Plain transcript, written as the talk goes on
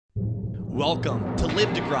Welcome to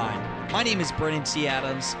Live to Grind. My name is Brennan T.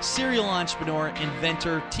 Adams, serial entrepreneur,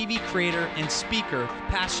 inventor, TV creator, and speaker,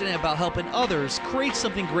 passionate about helping others create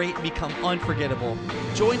something great and become unforgettable.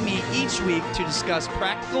 Join me each week to discuss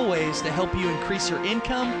practical ways to help you increase your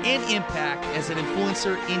income and impact as an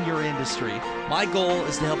influencer in your industry. My goal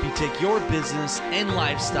is to help you take your business and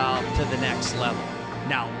lifestyle to the next level.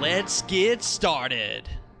 Now let's get started.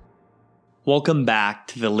 Welcome back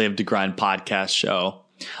to the Live to Grind podcast show.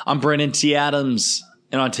 I'm Brennan T. Adams,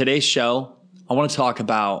 and on today's show, I want to talk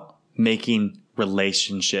about making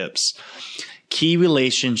relationships, key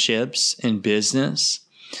relationships in business,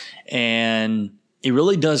 and it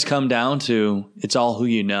really does come down to it's all who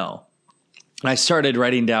you know. I started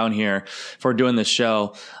writing down here for doing this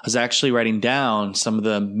show. I was actually writing down some of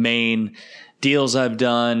the main deals I've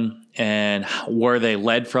done and where they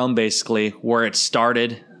led from, basically where it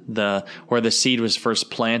started, where the seed was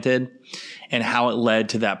first planted, and how it led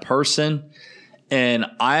to that person. And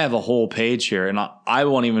I have a whole page here, and I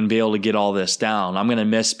won't even be able to get all this down. I'm going to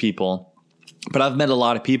miss people. But I've met a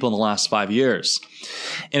lot of people in the last 5 years.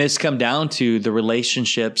 And it's come down to the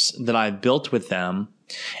relationships that I've built with them.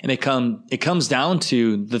 And it comes down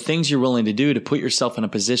to the things you're willing to do to put yourself in a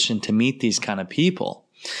position to meet these kind of people.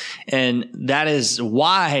 And that is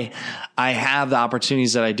why I have the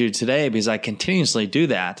opportunities that I do today, because I continuously do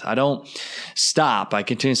that. I don't stop. I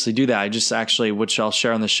continuously do that. I just actually, which I'll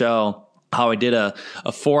share on the show, how I did a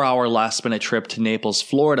 4-hour last minute trip to Naples,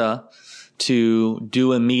 Florida to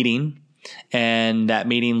do a meeting. And that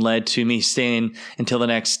meeting led to me staying until the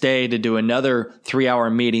next day to do another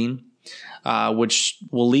 3-hour meeting, which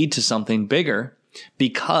will lead to something bigger,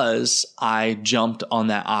 because I jumped on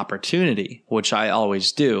that opportunity, which I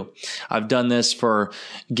always do. I've done this for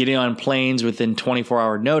getting on planes within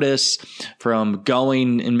 24-hour notice, from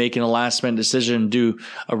going and making a last-minute decision to do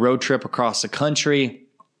a road trip across the country.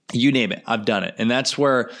 You name it, I've done it. And that's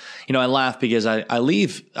where, I laugh, because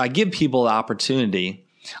I give people the opportunity.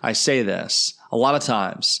 I say this a lot of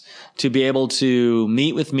times, to be able to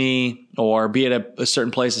meet with me or be at a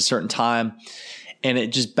certain place at a certain time. And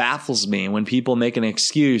it just baffles me when people make an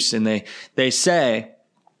excuse and they say,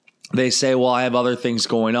 well, I have other things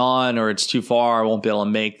going on, or it's too far, I won't be able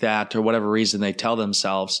to make that, or whatever reason they tell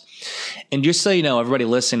themselves. And just so you know, everybody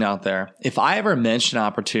listening out there, if I ever mention an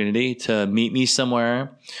opportunity to meet me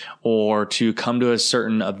somewhere or to come to a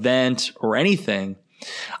certain event or anything,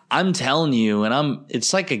 I'm telling you, and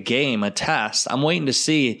it's like a game, a test. I'm waiting to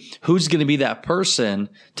see who's going to be that person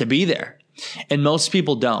to be there. And most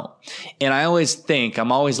people don't. And I always think,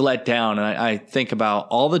 I'm always let down. And I think about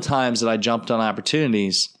all the times that I jumped on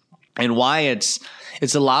opportunities and why it's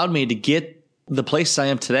allowed me to get the place I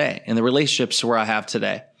am today and the relationships where I have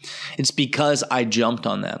today. It's because I jumped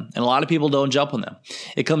on them. And a lot of people don't jump on them.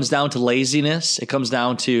 It comes down to laziness. It comes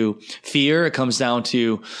down to fear. It comes down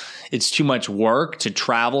to it's too much work to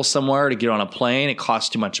travel somewhere, to get on a plane. It costs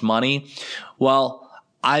too much money. Well,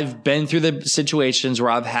 I've been through the situations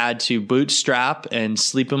where I've had to bootstrap and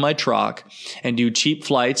sleep in my truck and do cheap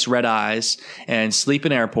flights, red eyes, and sleep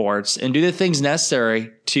in airports and do the things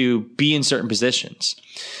necessary to be in certain positions.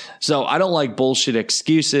 So I don't like bullshit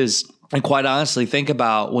excuses. And quite honestly, think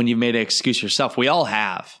about when you've made an excuse yourself. We all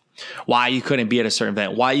have. Why you couldn't be at a certain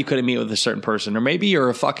event, why you couldn't meet with a certain person, or maybe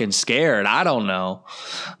you're fucking scared. I don't know.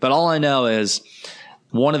 But all I know is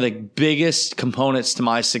one of the biggest components to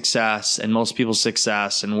my success and most people's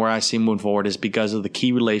success and where I see moving forward is because of the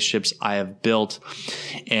key relationships I have built.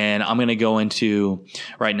 And I'm going to go into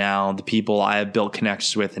right now the people I have built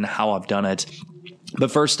connections with and how I've done it.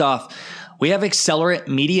 But first off, we have Accelerant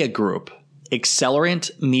Media Group.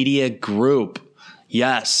 Accelerant Media Group.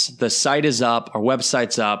 Yes, the site is up. Our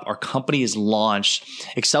website's up. Our company is launched.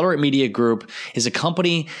 Accelerant Media Group is a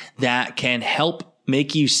company that can help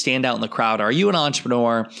make you stand out in the crowd. Are you an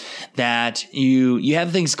entrepreneur that you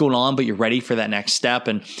have things going on, but you're ready for that next step?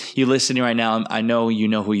 And you listening right now, I know you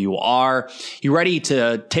know who you are. You're ready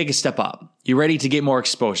to take a step up. You're ready to get more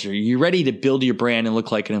exposure. You're ready to build your brand and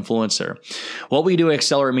look like an influencer. What we do at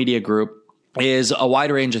Accelerant Media Group is a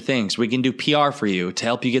wide range of things. We can do PR for you to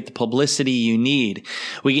help you get the publicity you need.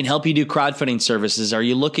 We can help you do crowdfunding services. Are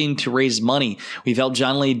you looking to raise money? We've helped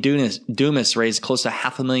John Lee Dumas raise close to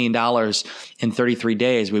 $500,000 in 33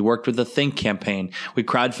 days. We worked with the Think campaign. We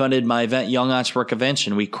crowdfunded my event, Young Entrepreneur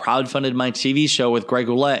Convention. We crowdfunded my TV show with Greg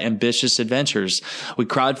Roulette, Ambitious Adventures. We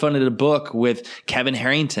crowdfunded a book with Kevin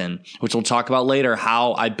Harrington, which we'll talk about later,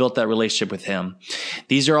 how I built that relationship with him.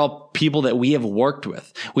 These are all people that we have worked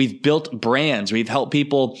with. We've built brands. We've helped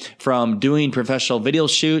people from doing professional video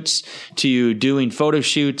shoots to doing photo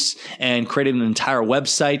shoots and creating an entire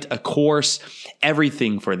website, a course,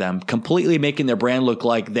 everything for them, completely making their brand look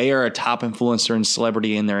like they are a top influencer and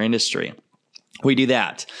celebrity in their industry. We do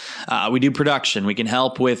that. We do production. We can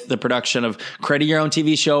help with the production of creating your own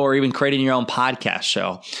TV show or even creating your own podcast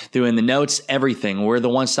show, doing the notes, everything. We're the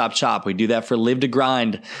one-stop shop. We do that for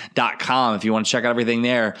live2grind.com. If you want to check out everything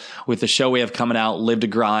there with the show we have coming out, Live to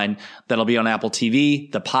Grind, that'll be on Apple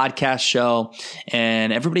TV, the podcast show,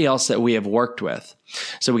 and everybody else that we have worked with.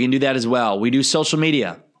 So we can do that as well. We do social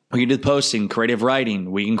media. We can do the posting, creative writing.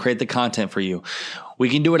 We can create the content for you. We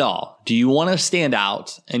can do it all. Do you want to stand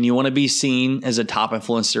out and you want to be seen as a top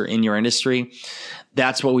influencer in your industry?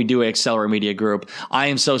 That's what we do at Accelerant Media Group. I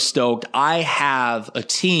am so stoked. I have a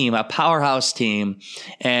team, a powerhouse team,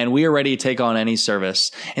 and we are ready to take on any service.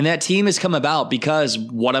 And that team has come about because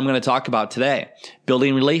what I'm going to talk about today,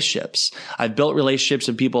 building relationships. I've built relationships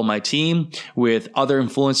with people on my team, with other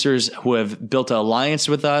influencers who have built an alliance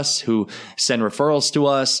with us, who send referrals to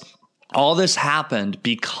us. All this happened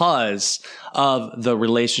because of the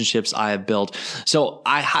relationships I have built. So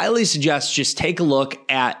I highly suggest just take a look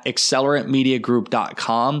at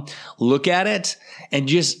accelerantmediagroup.com. Look at it and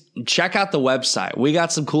just check out the website. We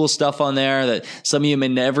got some cool stuff on there that some of you may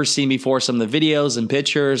never seen before, some of the videos and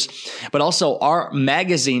pictures, but also our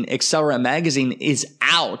magazine, Accelerant Magazine, is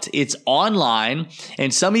out. It's online,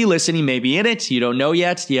 and some of you listening may be in it. You don't know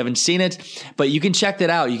yet. You haven't seen it, but you can check that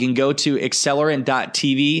out. You can go to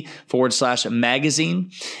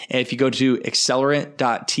accelerant.tv/magazine. And if you go to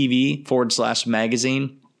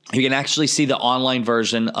accelerant.tv/magazine, you can actually see the online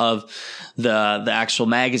version of the actual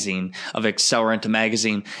magazine of Accelerant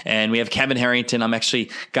Magazine. And we have Kevin Harrington. I'm actually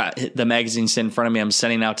got the magazine sitting in front of me. I'm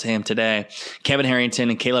sending out to him today. Kevin Harrington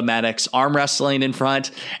and Caleb Maddox arm wrestling in front.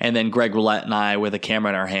 And then Greg Roulette and I with a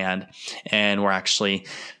camera in our hand. And we're actually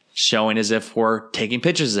showing as if we're taking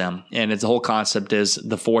pictures of them. And it's the whole concept is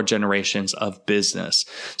the 4 generations of business.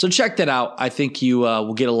 So check that out. I think you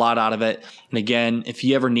will get a lot out of it. And again, if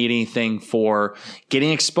you ever need anything for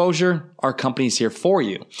getting exposure, our company's here for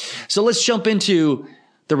you. So let's jump into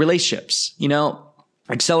the relationships. You know,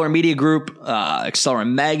 Accelerant Media Group,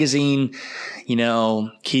 Accelerant Magazine, you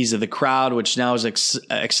know, Keys of the Crowd, which now is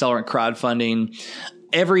Accelerant Crowdfunding.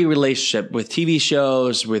 Every relationship with TV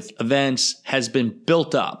shows, with events has been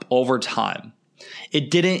built up over time.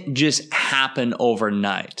 It didn't just happen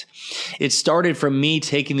overnight. It started from me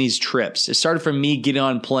taking these trips. It started from me getting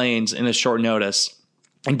on planes in a short notice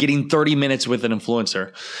and getting 30 minutes with an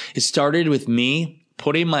influencer. It started with me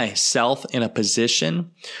putting myself in a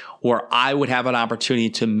position where I would have an opportunity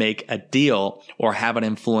to make a deal or have an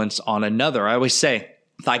influence on another. I always say,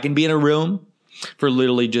 if I can be in a room for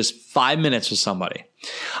literally just 5 minutes with somebody,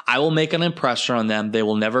 I will make an impression on them. They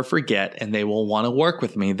will never forget, and they will want to work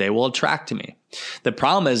with me. They will attract to me. The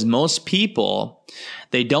problem is most people,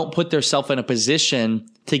 they don't put themselves in a position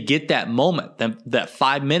to get that moment, that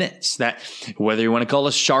 5 minutes, that whether you want to call it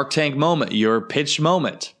a Shark Tank moment, your pitch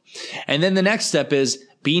moment. And then the next step is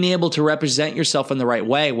being able to represent yourself in the right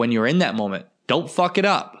way when you're in that moment. Don't fuck it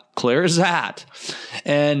up. Clear as that.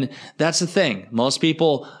 And that's the thing. Most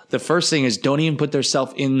people, the first thing is don't even put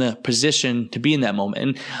themselves in the position to be in that moment.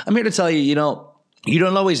 And I'm here to tell you, you know, you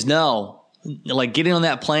don't always know, like getting on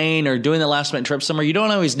that plane or doing the last minute trip somewhere, you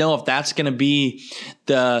don't always know if that's going to be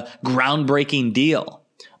the groundbreaking deal.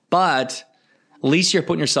 But at least you're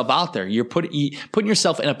putting yourself out there. You're putting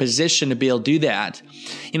yourself in a position to be able to do that.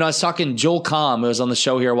 You know, I was talking Joel Comm, who was on the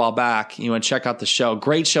show here a while back. You want to check out the show.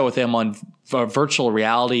 Great show with him on virtual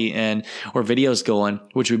reality and where video's going,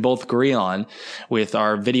 which we both agree on with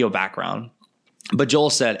our video background. But Joel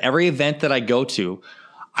said, every event that I go to,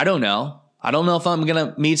 I don't know. I don't know if I'm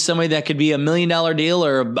going to meet somebody that could be $1 million deal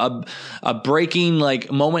or a breaking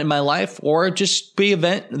like moment in my life, or just be an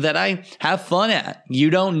event that I have fun at. You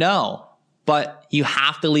don't know. But you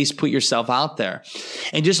have to at least put yourself out there.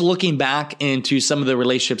 And just looking back into some of the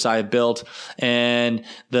relationships I've built and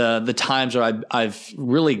the times where I've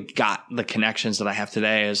really got the connections that I have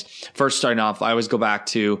today is, first starting off, I always go back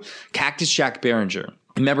to Cactus Jack Behringer. I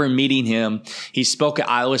remember meeting him. He spoke at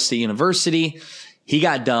Iowa State University. He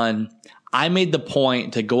got done. I made the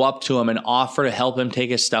point to go up to him and offer to help him take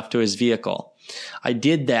his stuff to his vehicle. I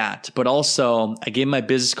did that, but also I gave him my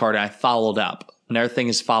business card and I followed up. Another thing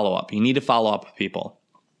is follow up. You need to follow up with people.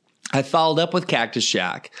 I followed up with Cactus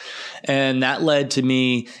Jack, and that led to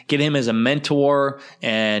me getting him as a mentor,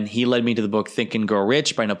 and he led me to the book Think and Grow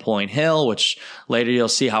Rich by Napoleon Hill, which later you'll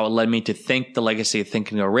see how it led me to Think, the Legacy of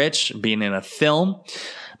Think and Grow Rich, being in a film.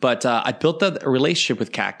 But I built a relationship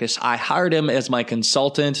with Cactus. I hired him as my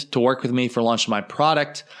consultant to work with me for launching my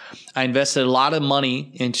product. I invested a lot of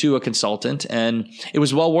money into a consultant, and it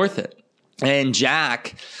was well worth it. And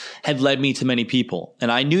Jack had led me to many people,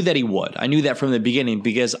 and I knew that he would. I knew that from the beginning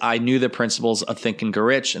because I knew the principles of Think and Grow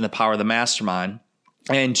Rich and the power of the mastermind.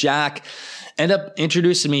 And Jack ended up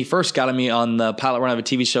introducing me, first got me on the pilot run of a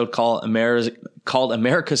TV show called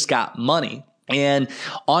America's Got Money. And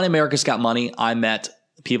on America's Got Money, I met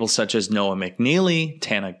people such as Noah McNeely,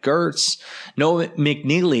 Tana Gertz. Noah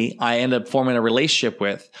McNeely, I ended up forming a relationship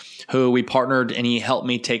with, who we partnered, and he helped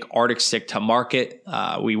me take Arctic Stick to market.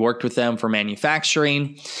 We worked with them for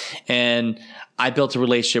manufacturing, and I built a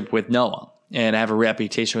relationship with Noah. And I have a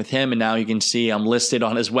reputation with him. And now you can see I'm listed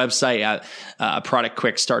on his website at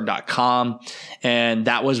productquickstart.com. And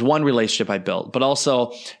that was one relationship I built. But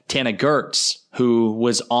also Tana Gertz, who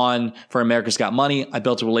was on for America's Got Money. I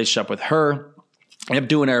built a relationship with her. I ended up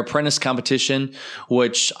doing our apprentice competition,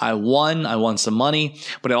 which I won some money,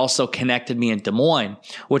 but it also connected me in Des Moines,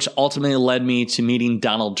 which ultimately led me to meeting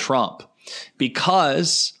Donald Trump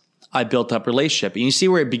because I built up relationship. And you see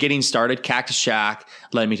where it beginning started. Cactus Jack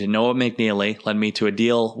led me to Noah McNeely, led me to a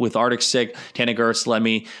deal with Arctic Stick. Tana Gertz led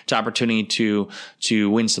me to opportunity to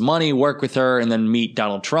win some money, work with her, and then meet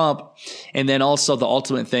Donald Trump. And then also the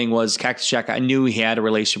ultimate thing was Cactus Jack. I knew he had a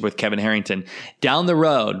relationship with Kevin Harrington. Down the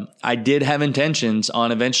road, I did have intentions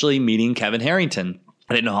on eventually meeting Kevin Harrington.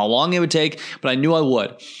 I didn't know how long it would take, but I knew I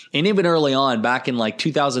would. And even early on, back in like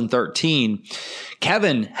 2013,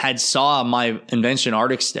 Kevin had saw my invention,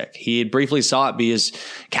 Arctic Stick. He had briefly saw it because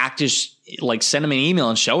Cactus like sent him an email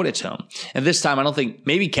and showed it to him. And this time, I don't think,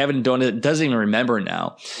 maybe Kevin doesn't even remember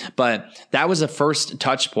now, but that was the first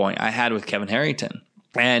touch point I had with Kevin Harrington.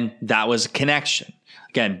 And that was a connection.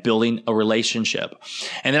 Again, building a relationship.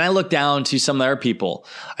 And then I looked down to some other people.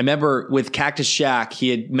 I remember with Cactus Jack, he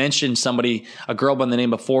had mentioned a girl by the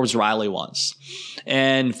name of Forbes Riley once.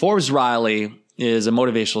 And Forbes Riley is a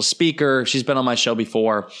motivational speaker. She's been on my show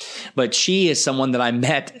before, but she is someone that I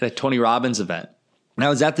met at a Tony Robbins event. And I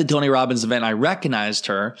was at the Tony Robbins event. I recognized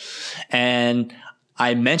her, and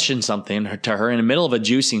I mentioned something to her in the middle of a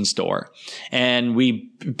juicing store, and we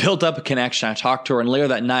built up a connection. I talked to her, and later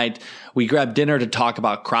that night, we grabbed dinner to talk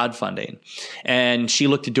about crowdfunding, and she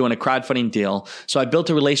looked at doing a crowdfunding deal. So I built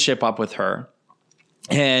a relationship up with her.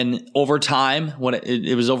 And over time, when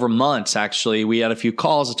it was over months, actually, we had a few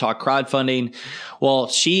calls to talk crowdfunding. Well,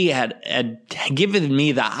 she had given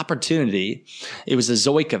me the opportunity. It was a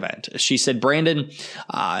Zoic event. She said, Brandon,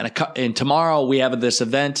 and tomorrow we have this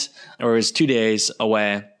event, or it's 2 days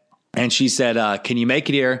away. And she said, can you make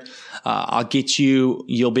it here? I'll get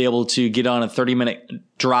you'll be able to get on a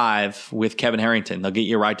 30-minute drive with Kevin Harrington. They'll get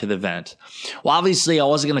you right to the event. Well, obviously, I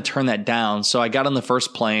wasn't going to turn that down. So I got on the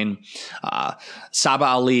first plane. Saba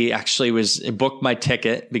Ali actually booked my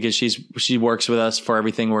ticket because she works with us for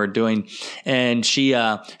everything we're doing. And she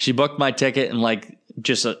booked my ticket in like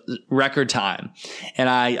just a record time. And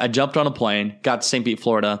I jumped on a plane, got to St. Pete,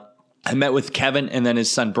 Florida. I met with Kevin and then his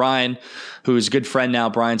son, Brian, who is a good friend now.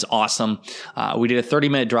 Brian's awesome. We did a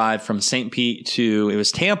 30-minute drive from St. Pete to, it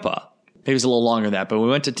was Tampa. Maybe it was a little longer than that, but we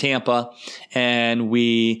went to Tampa and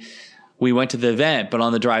we went to the event. But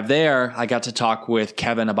on the drive there, I got to talk with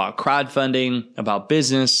Kevin about crowdfunding, about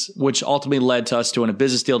business, which ultimately led to us doing a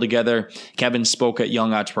business deal together. Kevin spoke at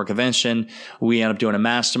Young Entrepreneur Convention. We ended up doing a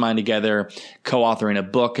mastermind together, co-authoring a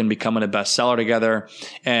book and becoming a bestseller together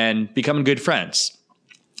and becoming good friends.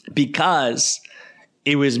 Because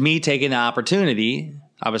it was me taking the opportunity.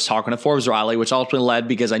 I was talking to Forbes Riley, which ultimately led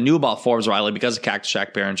because I knew about Forbes Riley because of Cactus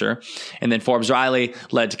Jack Behringer. And then Forbes Riley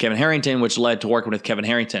led to Kevin Harrington, which led to working with Kevin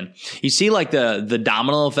Harrington. You see like the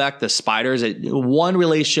domino effect, the spiders, one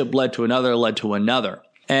relationship led to another.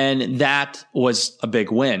 And that was a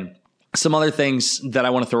big win. Some other things that I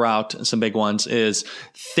want to throw out, some big ones, is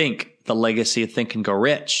the legacy of Think and Grow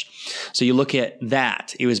Rich. So you look at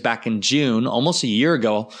that. It was back in June, almost a year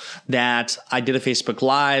ago, that I did a Facebook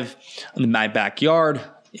Live in my backyard.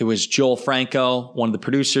 It was Joel Franco, one of the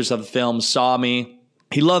producers of the film, saw me.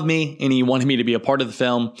 He loved me and he wanted me to be a part of the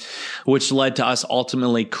film, which led to us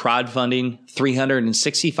ultimately crowdfunding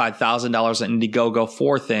 $365,000 on Indiegogo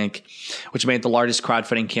for Think, which made the largest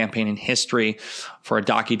crowdfunding campaign in history for a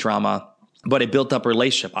docudrama. But it built up a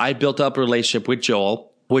relationship. I built up a relationship with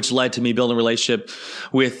Joel, which led to me building a relationship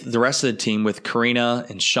with the rest of the team, with Karina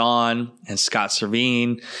and Sean and Scott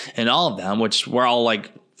Servine and all of them, which we're all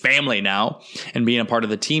like family now and being a part of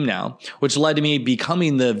the team now, which led to me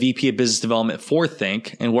becoming the VP of Business Development for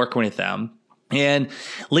Think and working with them. and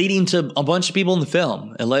leading to a bunch of people in the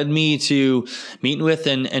film. It led me to meeting with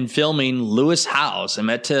and filming Lewis Howes. I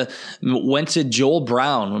went to Joel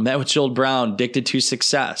Brown. I met with Joel Brown, Addicted to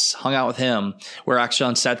Success, hung out with him. We're actually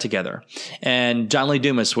on set together. And John Lee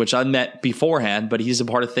Dumas, which I met beforehand, but he's a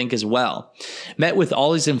part of Think as well. Met with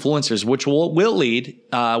all these influencers, which will lead,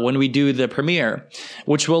 when we do the premiere,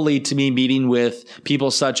 which will lead to me meeting with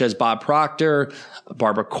people such as Bob Proctor,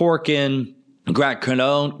 Barbara Corkin, Grant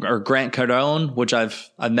Cardone, which I've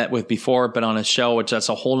met with before, but on a show, which that's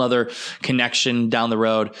a whole nother connection down the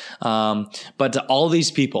road. But to all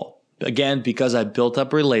these people, again, because I built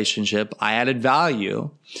up a relationship, I added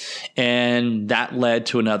value, and that led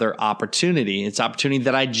to another opportunity. It's an opportunity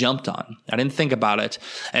that I jumped on. I didn't think about it.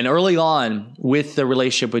 And early on with the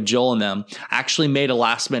relationship with Joel and them, I actually made a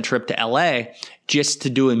last minute trip to LA just to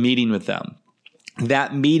do a meeting with them.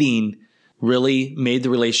 That meeting really made the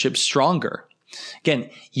relationship stronger. Again,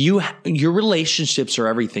 your relationships are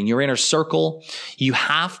everything. Your inner circle, you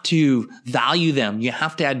have to value them. You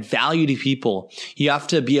have to add value to people. You have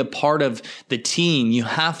to be a part of the team. You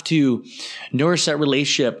have to nourish that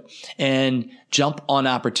relationship and jump on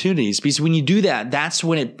opportunities. Because when you do that, that's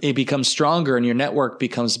when it becomes stronger and your network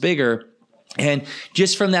becomes bigger. And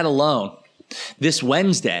just from that alone, this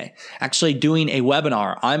Wednesday, actually doing a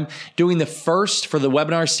webinar. I'm doing the first for the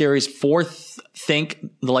webinar series for Think,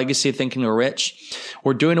 the Legacy of Thinking Rich.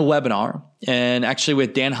 We're doing a webinar, and actually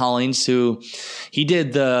with Dan Hollings, who he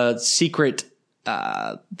did the secret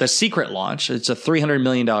launch. It's a $300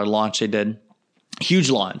 million launch they did. Huge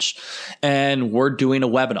launch. And we're doing a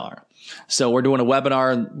webinar. So we're doing a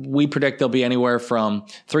webinar. We predict there'll be anywhere from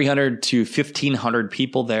 300 to 1,500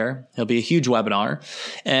 people there. It'll be a huge webinar.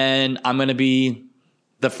 And I'm going to be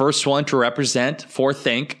the first one to represent for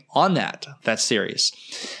Think on that series.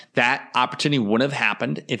 That opportunity wouldn't have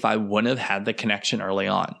happened if I wouldn't have had the connection early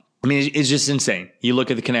on. I mean, it's just insane. You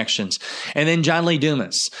look at the connections. And then John Lee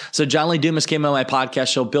Dumas. So John Lee Dumas came on my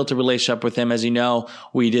podcast show, built a relationship with him. As you know,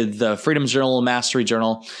 we did the Freedom Journal and Mastery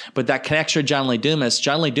Journal. But that connection with John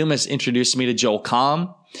Lee Dumas introduced me to Joel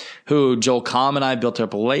Comm, who Joel Comm and I built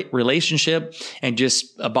up a relationship. And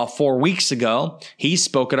just about 4 weeks ago, he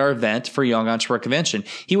spoke at our event for Young Entrepreneur Convention.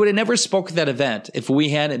 He would have never spoke at that event if we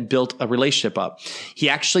hadn't built a relationship up. He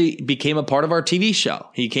actually became a part of our TV show.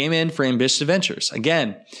 He came in for Ambitious Adventures.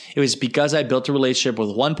 Again, it was because I built a relationship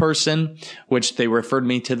with one person, which they referred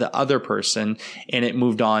me to the other person, and it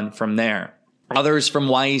moved on from there. Others from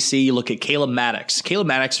YEC, you look at Caleb Maddox. Caleb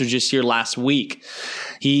Maddox was just here last week.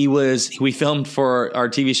 We filmed for our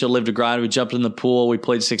TV show Live to Grind. We jumped in the pool. We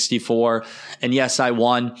played 64. And yes, I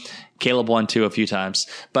won. Caleb won too a few times.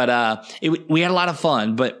 But we had a lot of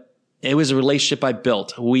fun, but it was a relationship I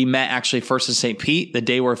built. We met actually first in St. Pete the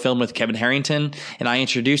day we were filming with Kevin Harrington, and I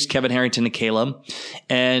introduced Kevin Harrington to Caleb.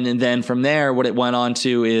 And then from there, what it went on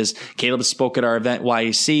to is Caleb spoke at our event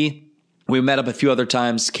YEC. We met up a few other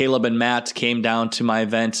times. Caleb and Matt came down to my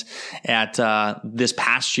event at this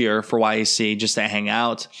past year for YEC just to hang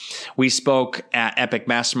out. We spoke at Epic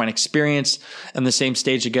Mastermind Experience on the same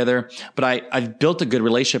stage together. But I've built a good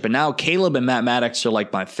relationship. And now Caleb and Matt Maddox are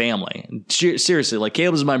like my family. Seriously, like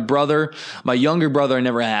Caleb is my brother, my younger brother I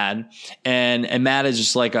never had. And Matt is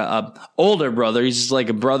just like a older brother. He's just like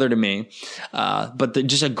a brother to me. But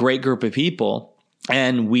just a great group of people.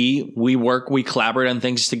 And we collaborate on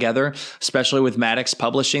things together, especially with Maddox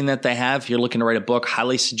Publishing that they have. If you're looking to write a book,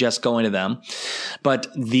 highly suggest going to them. But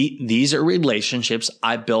these are relationships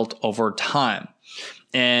I built over time.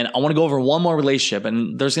 And I want to go over one more relationship,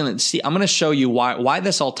 and I'm going to show you why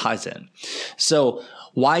this all ties in. So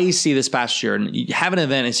YEC this past year, and have an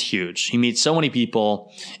event is huge. You meet so many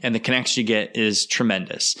people, and the connection you get is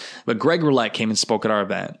tremendous. But Greg Roulette came and spoke at our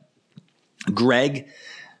event. Greg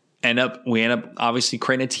we end up obviously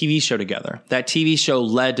creating a TV show together. That TV show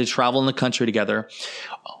led to travel in the country together.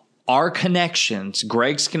 Our connections,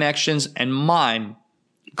 Greg's connections and mine,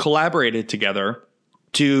 collaborated together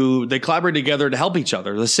to help each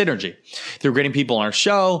other, the synergy. Through getting people on our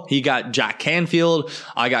show, he got Jack Canfield,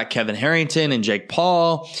 I got Kevin Harrington and Jake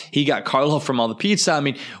Paul, he got Carlo from All the Pizza. I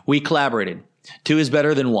mean, we collaborated. 2 is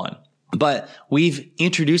better than 1. But we've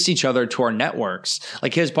introduced each other to our networks.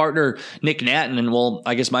 Like his partner, Nick Natton, and well,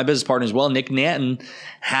 I guess my business partner as well, Nick Natton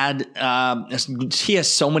he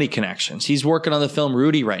has so many connections. He's working on the film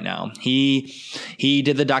Rudy right now. He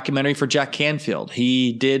did the documentary for Jack Canfield.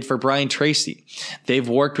 He did for Brian Tracy. They've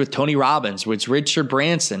worked with Tony Robbins, with Richard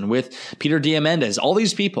Branson, with Peter Diamandis, all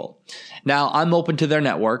these people. Now I'm open to their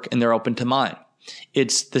network and they're open to mine.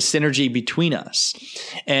 It's the synergy between us.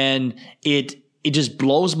 And it just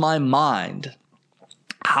blows my mind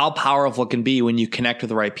how powerful it can be when you connect with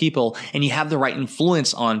the right people and you have the right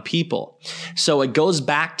influence on people. So it goes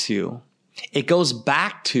back to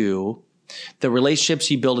the relationships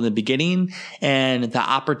you build in the beginning and the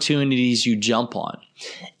opportunities you jump on.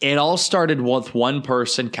 It all started with one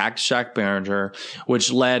person, Cactus Jack Behringer,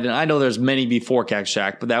 which led, and I know there's many before Cactus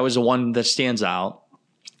Jack, but that was the one that stands out,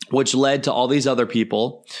 which led to all these other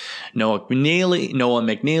people, Noah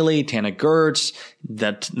McNeely, Tana Gertz,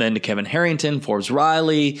 then to Kevin Harrington, Forbes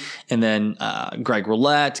Riley, and then Greg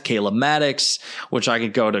Roulette, Caleb Maddox, which I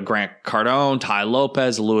could go to Grant Cardone, Ty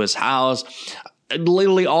Lopez, Lewis Howes,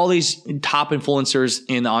 literally all these top influencers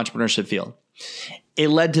in the entrepreneurship field. It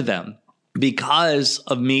led to them because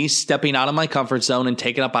of me stepping out of my comfort zone and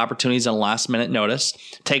taking up opportunities on last minute notice,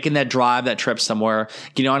 taking that drive, that trip somewhere,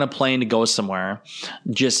 getting on a plane to go somewhere,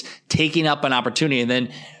 just taking up an opportunity. And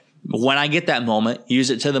then when I get that moment, use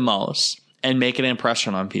it to the most and make an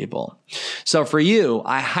impression on people. So for you,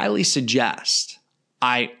 I highly suggest,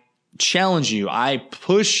 I challenge you, I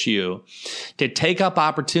push you to take up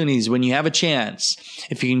opportunities when you have a chance.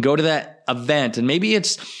 If you can go to that event, and maybe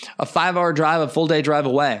it's a 5-hour drive, a full day drive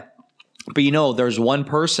away, but there's one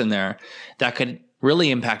person there that could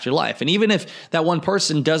really impact your life. And even if that one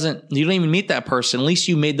person you don't even meet that person, at least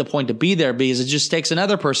you made the point to be there, because it just takes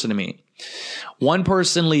another person to meet. One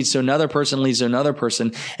person leads to another person, leads to another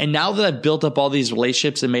person. And now that I've built up all these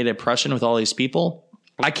relationships and made an impression with all these people,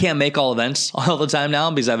 I can't make all events all the time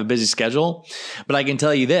now because I have a busy schedule. But I can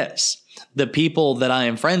tell you this, the people that I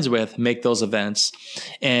am friends with make those events.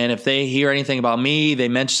 And if they hear anything about me, they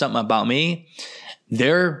mention something about me,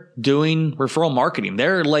 they're doing referral marketing.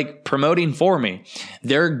 They're like promoting for me.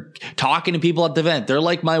 They're talking to people at the event. They're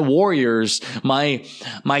like my warriors, my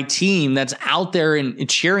team that's out there and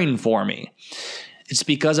cheering for me. It's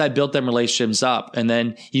because I built them relationships up, and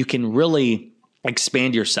then you can really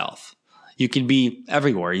expand yourself. You can be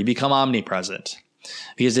everywhere. You become omnipresent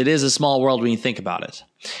because it is a small world when you think about it.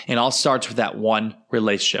 And it all starts with that one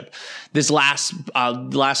relationship. This last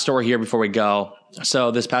story here before we go.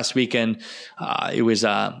 So this past weekend, it was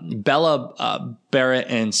Bella Barrett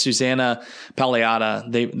and Susanna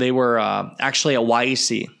Pagliata. They were actually at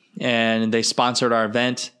YEC, and they sponsored our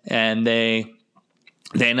event, and they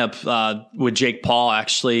ended up with Jake Paul.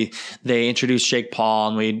 Actually, they introduced Jake Paul,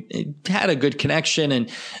 and we had a good connection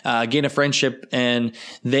and gained a friendship. And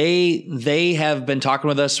they have been talking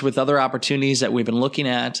with us with other opportunities that we've been looking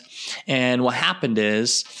at. And what happened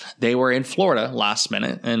is they were in Florida last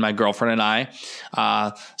minute, and my girlfriend and I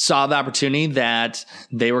saw the opportunity that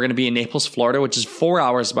they were going to be in Naples, Florida, which is 4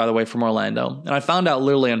 hours, by the way, from Orlando. And I found out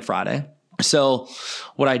literally on Friday. So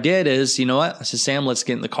what I did is, you know what? I said, Sam, let's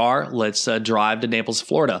get in the car. Let's drive to Naples,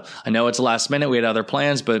 Florida. I know it's the last minute. We had other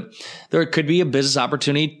plans, but there could be a business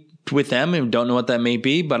opportunity with them, and don't know what that may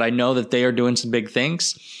be, but I know that they are doing some big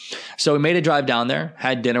things. So we made a drive down there,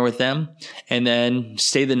 had dinner with them, and then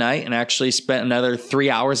stayed the night, and actually spent another 3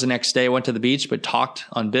 hours the next day. Went to the beach, but talked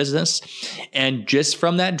on business. And just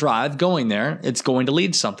from that drive going there, it's going to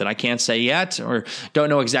lead to something. I can't say yet, or don't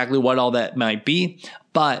know exactly what all that might be.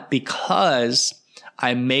 But because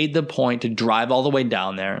I made the point to drive all the way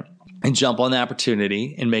down there and jump on the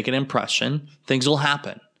opportunity and make an impression, things will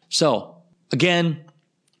happen. So again,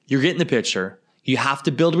 you're getting the picture. You have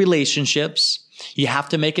to build relationships. You have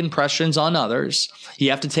to make impressions on others. You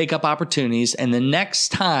have to take up opportunities. And the next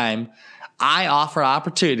time I offer an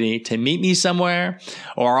opportunity to meet me somewhere,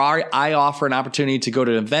 or I offer an opportunity to go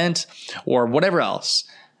to an event or whatever else,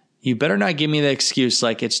 you better not give me the excuse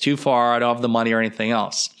like it's too far, I don't have the money or anything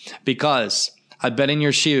else, because I've been in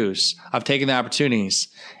your shoes. I've taken the opportunities,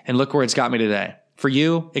 and look where it's got me today. For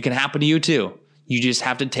you, it can happen to you too. You just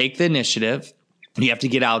have to take the initiative. You have to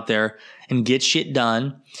get out there and get shit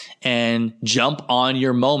done and jump on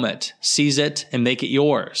your moment, seize it and make it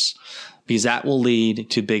yours, because that will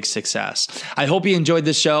lead to big success. I hope you enjoyed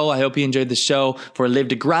this show. I hope you enjoyed the show for Live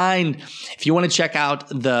to Grind. If you want to check out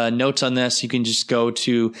the notes on this, you can just go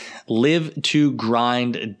to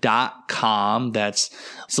livetogrind.com. That's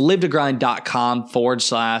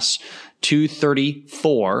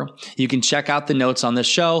livetogrind.com/234. You can check out the notes on the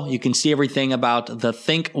show. You can see everything about the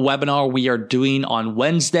Think webinar we are doing on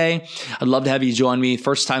Wednesday. I'd love to have you join me.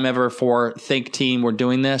 First time ever for Think Team. We're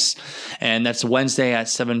doing this, and that's Wednesday at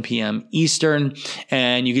 7 p.m. Eastern.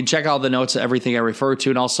 And you can check out the notes of everything I refer to,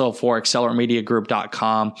 and also for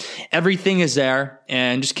accelerantmediagroup.com. Everything is there,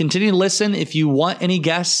 and just continue to listen. If you want any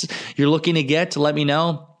guests you're looking to get, let me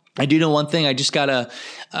know. I do know one thing. I just got a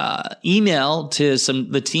email to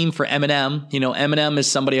the team for Eminem. Eminem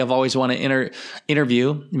is somebody I've always wanted to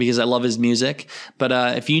interview because I love his music. But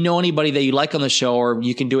if you know anybody that you like on the show, or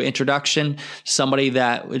you can do an introduction, somebody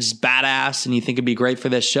that is badass and you think would be great for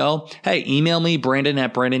this show, hey, email me,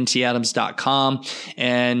 Brandon@BrandonTAdams.com,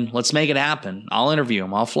 and let's make it happen. I'll interview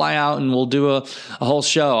him. I'll fly out and we'll do a whole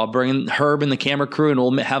show. I'll bring in Herb and the camera crew and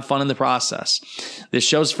we'll have fun in the process. This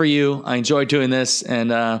show's for you. I enjoy doing this,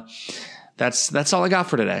 and that's all I got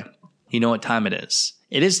for today. You know what time it is.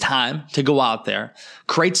 It is time to go out there,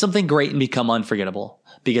 create something great, and become unforgettable,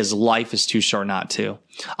 because life is too short not to.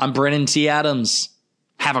 I'm Brandon T. Adams.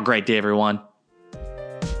 Have a great day, everyone.